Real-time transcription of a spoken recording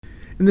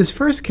In this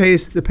first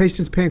case, the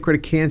patient's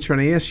pancreatic cancer,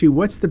 and I asked you,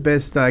 what's the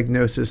best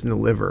diagnosis in the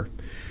liver?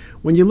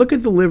 When you look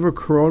at the liver,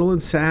 choroidal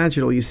and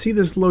sagittal, you see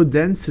this low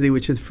density,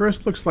 which at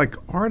first looks like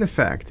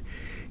artifact.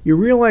 You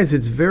realize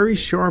it's very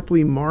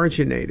sharply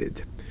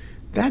marginated.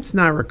 That's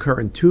not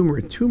recurrent tumor.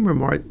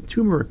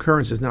 Tumor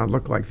recurrence does not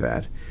look like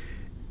that.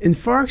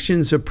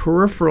 Infarctions are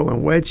peripheral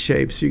and wedge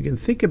shape, so you can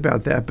think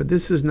about that, but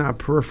this is not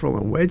peripheral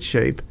and wedge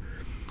shape.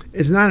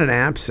 It's not an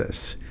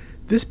abscess.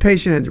 This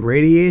patient had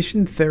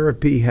radiation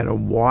therapy, had a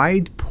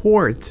wide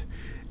port,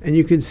 and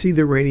you can see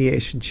the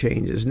radiation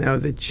changes. Now,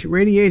 the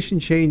radiation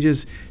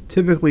changes,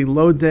 typically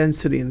low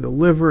density in the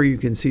liver. You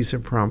can see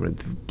some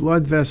prominent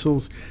blood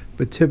vessels,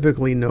 but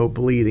typically no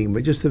bleeding.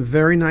 But just a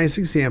very nice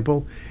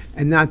example,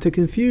 and not to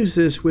confuse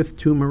this with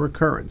tumor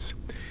recurrence.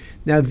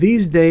 Now,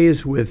 these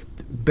days,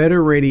 with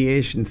better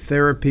radiation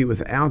therapy,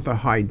 without the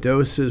high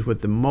doses,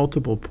 with the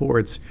multiple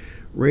ports,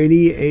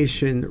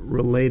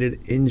 radiation-related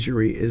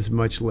injury is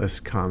much less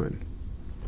common.